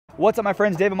What's up my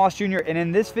friends, David Moss Jr. and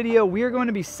in this video we are going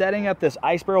to be setting up this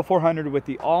Ice Barrel 400 with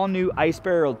the all new Ice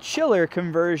Barrel Chiller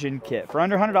conversion kit. For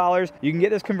under $100 you can get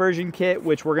this conversion kit,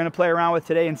 which we're going to play around with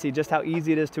today and see just how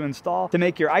easy it is to install to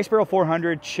make your Ice Barrel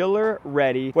 400 chiller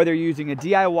ready, whether you're using a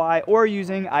DIY or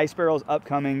using Ice Barrel's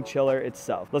upcoming chiller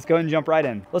itself. Let's go ahead and jump right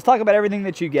in. Let's talk about everything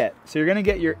that you get. So you're going to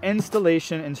get your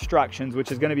installation instructions,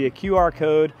 which is going to be a QR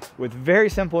code with very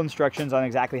simple instructions on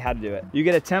exactly how to do it. You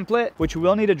get a template, which you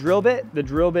will need a drill bit. The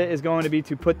drill bit is going to be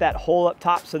to put that hole up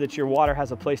top so that your water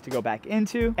has a place to go back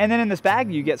into. And then in this bag,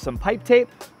 you get some pipe tape,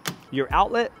 your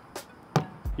outlet,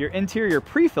 your interior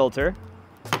pre-filter,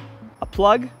 a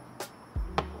plug,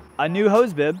 a new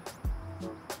hose bib.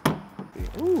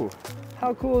 Ooh,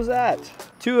 how cool is that?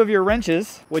 2 of your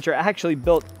wrenches, which are actually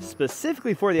built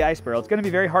specifically for the Ice Barrel. It's gonna be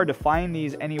very hard to find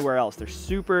these anywhere else. They're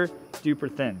super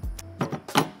duper thin.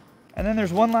 And then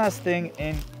there's one last thing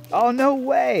in, oh no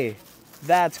way,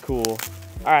 that's cool.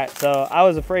 All right, so I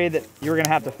was afraid that you were gonna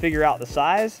have to figure out the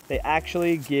size. They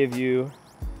actually give you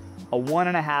a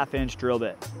 1.5 inch drill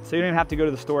bit. So you don't even have to go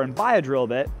to the store and buy a drill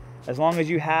bit. As long as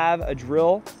you have a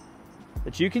drill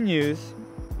that you can use,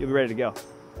 you'll be ready to go.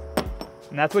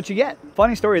 And that's what you get.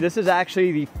 Funny story, this is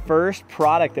actually the first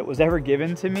product that was ever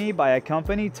given to me by a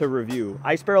company to review.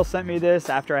 Ice Barrel sent me this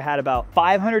after I had about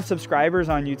 500 subscribers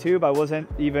on YouTube. I wasn't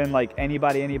even like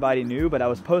anybody knew, but I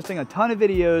was posting a ton of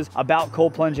videos about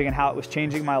cold plunging and how it was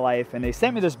changing my life. And they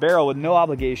sent me this barrel with no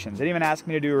obligations. They didn't even ask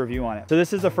me to do a review on it. So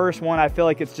this is the first one. I feel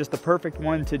like it's just the perfect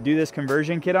one to do this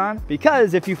conversion kit on,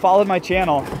 because if you followed my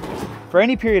channel for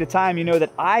any period of time, you know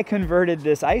that I converted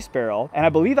this Ice Barrel, and I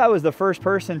believe I was the first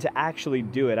person to actually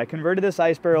do it. I converted this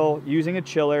Ice Barrel using a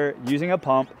chiller, using a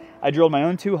pump. I drilled my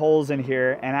own 2 holes in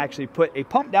here and actually put a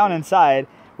pump down inside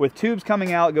with tubes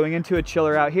coming out, going into a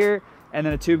chiller out here, and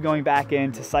then a tube going back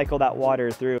in to cycle that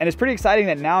water through. And it's pretty exciting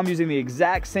that now I'm using the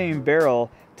exact same barrel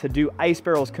to do Ice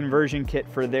Barrel's conversion kit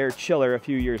for their chiller a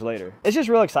few years later. It's just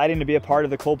real exciting to be a part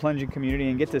of the cold plunging community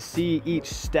and get to see each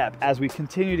step as we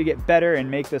continue to get better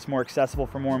and make this more accessible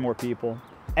for more and more people.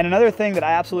 And another thing that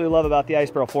I absolutely love about the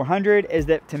Ice Barrel 400 is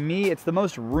that to me, it's the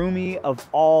most roomy of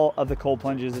all of the cold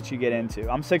plunges that you get into.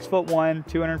 I'm 6'1",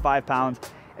 205 pounds.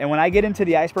 And when I get into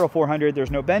the Ice Barrel 400, there's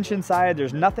no bench inside,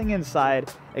 there's nothing inside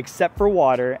except for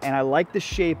water. And I like the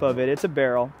shape of it, it's a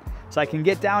barrel. So I can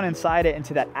get down inside it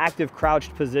into that active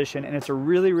crouched position, and it's a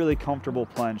really, really comfortable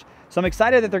plunge. So I'm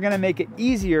excited that they're gonna make it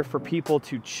easier for people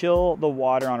to chill the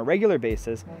water on a regular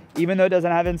basis, even though it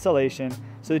doesn't have insulation,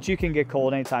 so that you can get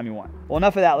cold anytime you want. Well,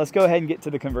 enough of that, let's go ahead and get to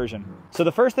the conversion. So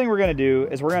the first thing we're gonna do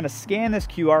is we're gonna scan this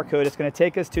QR code. It's gonna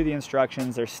take us to the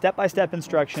instructions. There's step-by-step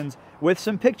instructions with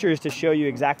some pictures to show you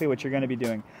exactly what you're gonna be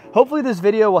doing. Hopefully this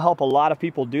video will help a lot of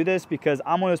people do this, because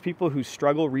I'm one of those people who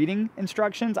struggle reading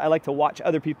instructions. I like to watch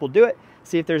other people do it,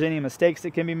 see if there's any mistakes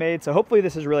that can be made. So hopefully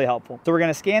this is really helpful. So we're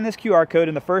gonna scan this QR code,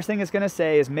 and the first thing it's gonna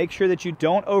say is make sure that you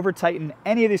don't over tighten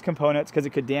any of these components, because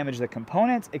it could damage the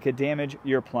components, it could damage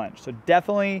your plunge. So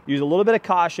definitely use a little bit of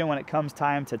caution when it comes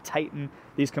time to tighten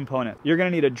these components. You're gonna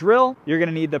need a drill, you're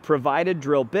gonna need the provided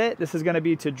drill bit. This is gonna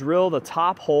be to drill the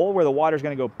top hole where the water is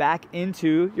gonna go back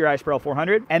into your Ice Barrel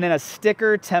 400, and then a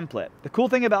sticker template. The cool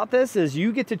thing about this is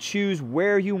you get to choose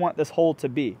where you want this hole to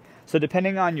be. So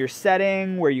depending on your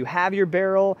setting, where you have your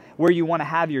barrel, where you wanna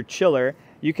have your chiller,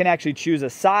 you can actually choose a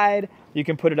side. You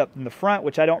can put it up in the front,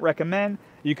 which I don't recommend.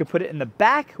 You could put it in the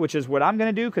back, which is what I'm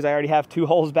gonna do, because I already have 2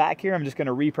 holes back here. I'm just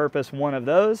gonna repurpose one of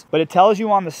those. But it tells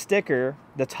you on the sticker,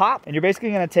 the top, and you're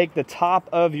basically gonna take the top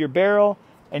of your barrel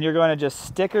and you're gonna just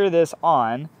sticker this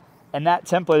on, and that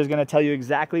template is gonna tell you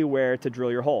exactly where to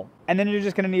drill your hole. And then you're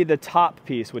just gonna need the top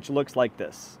piece, which looks like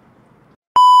this.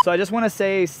 So I just wanna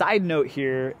say, side note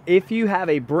here, if you have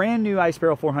a brand new Ice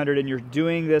Barrel 400 and you're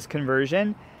doing this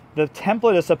conversion, the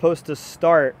template is supposed to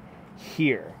start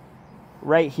here,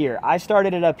 right here. I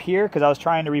started it up here because I was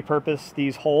trying to repurpose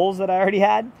these holes that I already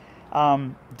had.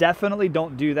 Definitely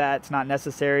don't do that. It's not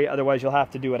necessary. Otherwise you'll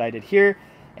have to do what I did here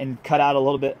and cut out a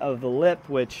little bit of the lip,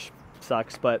 which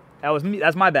sucks, but that was me.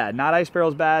 That's my bad. Not Ice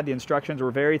Barrel's bad. The instructions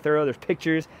were very thorough. There's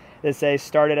pictures that say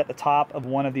started at the top of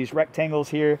one of these rectangles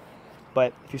here.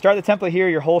 But if you start the template here,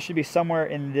 your hole should be somewhere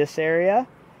in this area,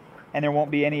 and there won't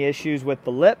be any issues with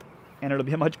the lip, and it'll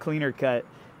be a much cleaner cut.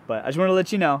 But I just want to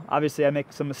let you know, obviously I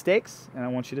make some mistakes and I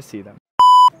want you to see them.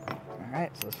 All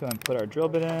right, so let's go ahead and put our drill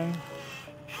bit in.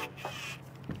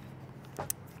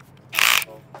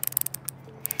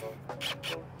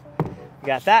 We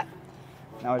got that.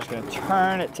 Now we're just going to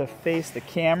turn it to face the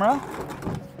camera.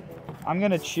 I'm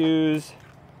going to choose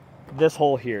this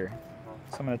hole here.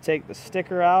 So I'm going to take the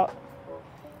sticker out.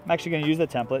 I'm actually going to use the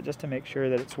template just to make sure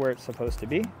that it's where it's supposed to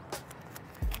be.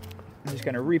 I'm just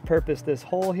going to repurpose this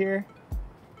hole here.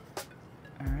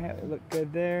 All right, we look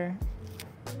good there.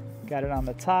 Got it on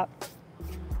the top.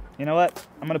 You know what?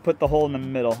 I'm gonna put the hole in the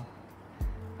middle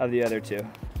of the other two.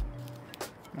 I'm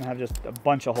gonna have just a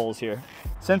bunch of holes here.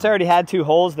 Since I already had 2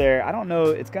 holes there, I don't know,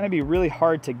 it's gonna be really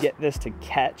hard to get this to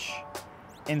catch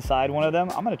inside one of them.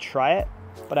 I'm gonna try it,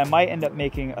 but I might end up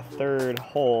making a 3rd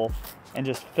hole and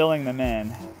just filling them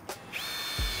in.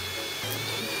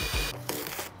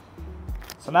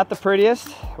 So not the prettiest.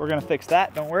 We're gonna fix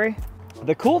that, don't worry.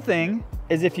 The cool thing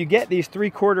is if you get these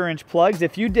 3/4 inch plugs,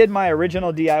 if you did my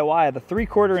original DIY, the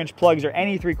 3/4 inch plugs or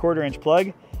any 3/4 inch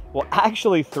plug will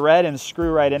actually thread and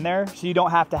screw right in there, so you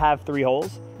don't have to have 3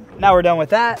 holes. Now we're done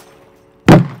with that.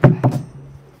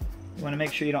 You wanna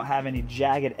make sure you don't have any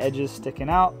jagged edges sticking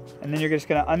out. And then you're just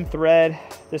gonna unthread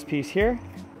this piece here.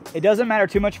 It doesn't matter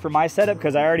too much for my setup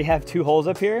because I already have 2 holes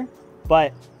up here,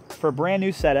 but for a brand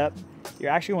new setup, you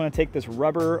actually wanna take this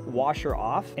rubber washer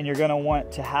off and you're gonna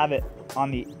want to have it on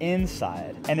the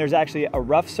inside. And there's actually a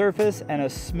rough surface and a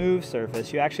smooth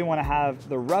surface. You actually wanna have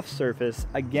the rough surface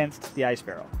against the ice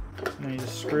barrel. And then you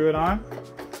just screw it on.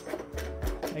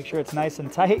 Make sure it's nice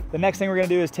and tight. The next thing we're gonna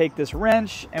do is take this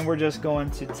wrench and we're just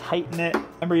going to tighten it.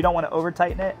 Remember, you don't wanna over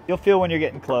tighten it. You'll feel when you're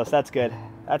getting close, that's good.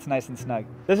 That's nice and snug.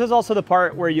 This is also the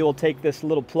part where you'll take this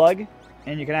little plug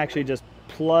and you can actually just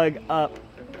plug up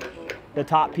the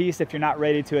top piece if you're not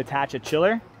ready to attach a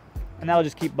chiller. And that'll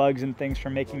just keep bugs and things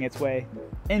from making its way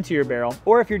into your barrel.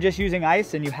 Or if you're just using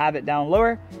ice and you have it down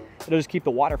lower, it'll just keep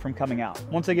the water from coming out.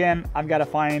 Once again, I've got to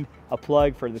find a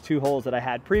plug for the 2 holes that I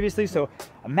had previously. So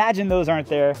imagine those aren't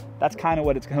there. That's kind of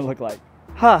what it's gonna look like.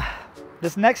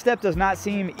 This next step does not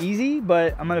seem easy,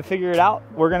 but I'm gonna figure it out.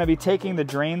 We're gonna be taking the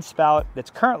drain spout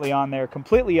that's currently on there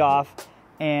completely off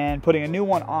and putting a new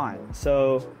one on.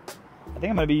 So I think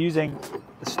I'm gonna be using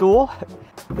the stool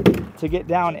to get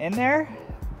down in there.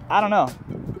 I don't know.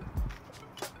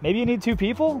 Maybe you need 2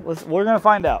 people? We're gonna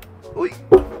find out. Oh,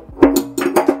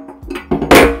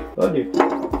 dude.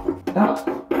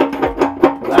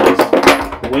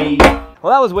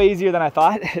 Well, that was way easier than I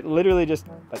thought. It literally just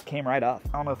like came right off.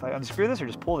 I don't know if I unscrew this or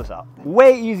just pull this out.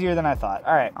 Way easier than I thought.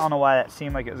 All right, I don't know why that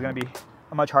seemed like it was gonna be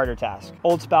a much harder task.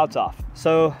 Old spout's off.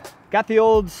 So got the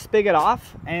old spigot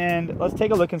off, and let's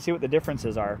take a look and see what the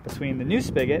differences are between the new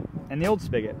spigot and the old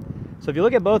spigot. So if you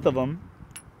look at both of them,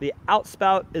 the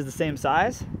outspout is the same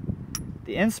size,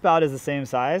 the inspout is the same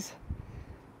size,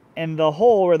 and the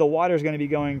hole where the water is going to be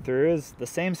going through is the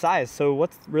same size. So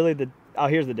what's really the, oh,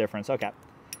 here's the difference. Okay.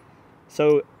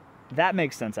 So that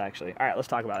makes sense actually. All right, let's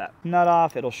talk about that. Nut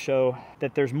off, it'll show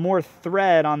that there's more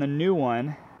thread on the new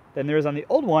one than there is on the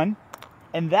old one.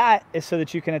 And that is so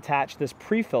that you can attach this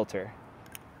pre-filter.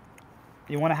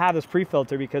 You want to have this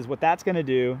pre-filter because what that's going to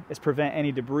do is prevent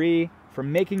any debris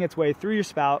from making its way through your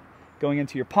spout, going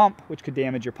into your pump, which could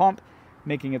damage your pump,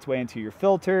 making its way into your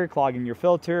filter, clogging your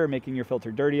filter, or making your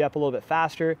filter dirty up a little bit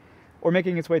faster, or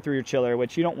making its way through your chiller,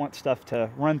 which you don't want stuff to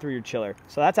run through your chiller.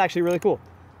 So that's actually really cool.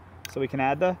 So we can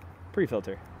add the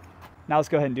pre-filter. Now let's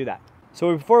go ahead and do that.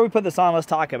 So before we put this on, let's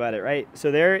talk about it, right?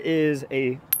 So there is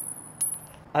a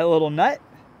little nut,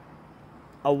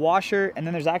 a washer, and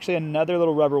then there's actually another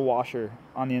little rubber washer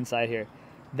on the inside here.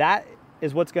 That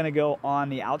is what's gonna go on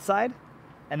the outside,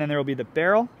 and then there will be the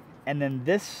barrel, and then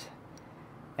this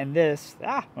and this,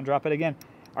 I'll drop it again,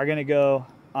 are gonna go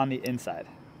on the inside,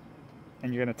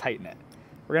 and you're gonna tighten it.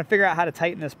 We're gonna figure out how to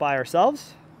tighten this by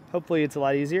ourselves. Hopefully it's a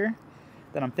lot easier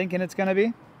than I'm thinking it's gonna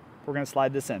be. We're gonna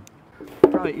slide this in.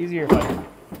 Probably easier if I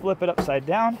flip it upside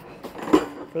down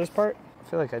for this part. I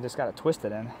feel like I just gotta twist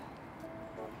it in,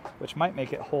 which might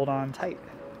make it hold on tight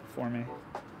for me.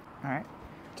 All right,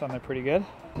 it's on there pretty good.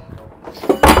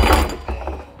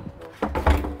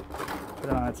 Put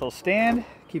it on its little stand,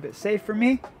 keep it safe for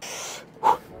me.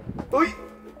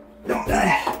 Don't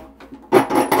die.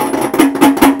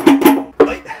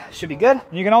 Should be good.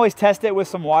 You can always test it with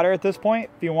some water at this point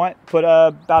if you want. Put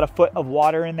about a foot of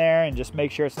water in there and just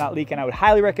make sure it's not leaking. I would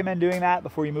highly recommend doing that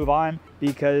before you move on,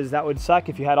 because that would suck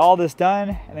if you had all this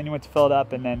done and then you went to fill it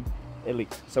up and then it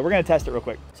leaks. So we're gonna test it real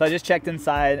quick. So I just checked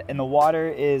inside and the water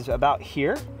is about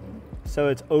here. So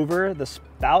it's over the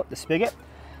spout, the spigot.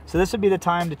 So this would be the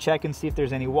time to check and see if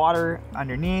there's any water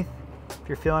underneath. If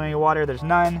you're feeling any water, there's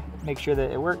none. Make sure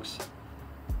that it works.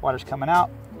 Water's coming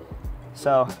out.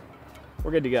 So we're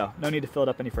good to go. No need to fill it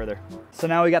up any further. So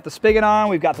now we got the spigot on,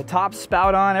 we've got the top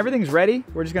spout on, everything's ready.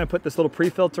 We're just gonna put this little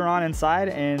pre-filter on inside,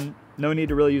 and no need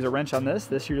to really use a wrench on this.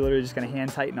 This you're literally just gonna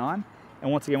hand tighten on.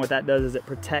 And once again, what that does is it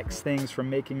protects things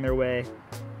from making their way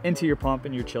into your pump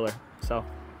and your chiller. So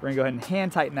we're gonna go ahead and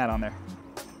hand tighten that on there.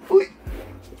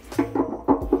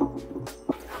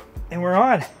 And we're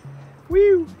on.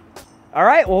 Woo! All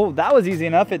right, well, that was easy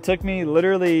enough. It took me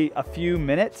literally a few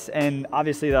minutes, and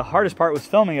obviously the hardest part was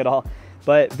filming it all,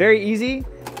 but very easy.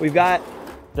 We've got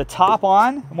the top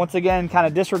on. Once again, kind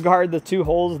of disregard the 2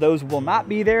 holes. Those will not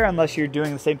be there unless you're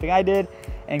doing the same thing I did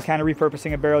and kind of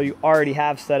repurposing a barrel you already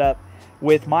have set up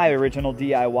with my original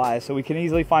DIY. So we can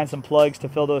easily find some plugs to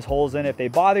fill those holes in if they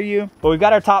bother you. But we've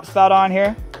got our top spout on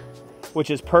here, which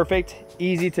is perfect.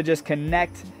 Easy to just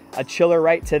connect a chiller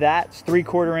right to that. It's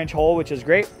 3/4 inch hole, which is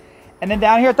great. And then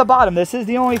down here at the bottom, this is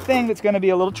the only thing that's gonna be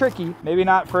a little tricky. Maybe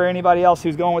not for anybody else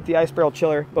who's going with the ice barrel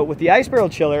chiller, but with the ice barrel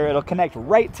chiller, it'll connect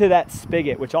right to that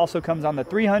spigot, which also comes on the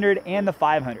 300 and the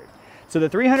 500. So the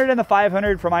 300 and the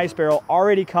 500 from ice barrel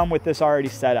already come with this already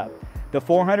set up. The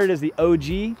 400 is the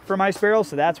OG from ice barrel,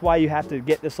 so that's why you have to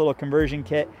get this little conversion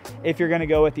kit if you're gonna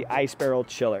go with the ice barrel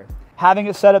chiller. Having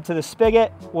it set up to the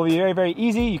spigot will be very, very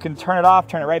easy. You can turn it off,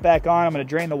 turn it right back on. I'm gonna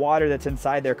drain the water that's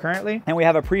inside there currently, and we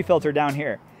have a pre-filter down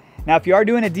here. Now, if you are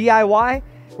doing a DIY,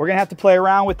 we're gonna have to play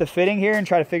around with the fitting here and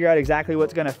try to figure out exactly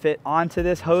what's gonna fit onto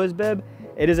this hose bib.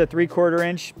 It is a 3/4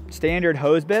 inch standard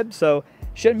hose bib, so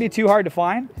shouldn't be too hard to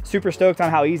find. Super stoked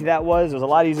on how easy that was. It was a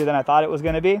lot easier than I thought it was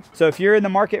gonna be. So if you're in the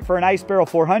market for an ice barrel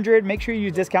 400, make sure you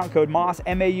use discount code MAUS,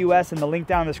 M-A-U-S, in the link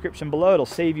down in the description below. It'll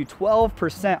save you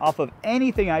 12% off of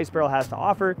anything ice barrel has to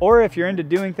offer. Or if you're into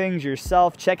doing things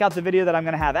yourself, check out the video that I'm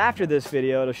gonna have after this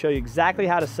video. It'll show you exactly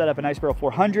how to set up an ice barrel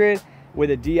 400 with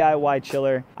a DIY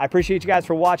chiller. I appreciate you guys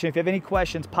for watching. If you have any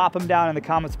questions, pop them down in the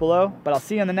comments below, but I'll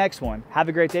see you on the next one. Have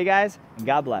a great day, guys, and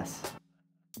God bless.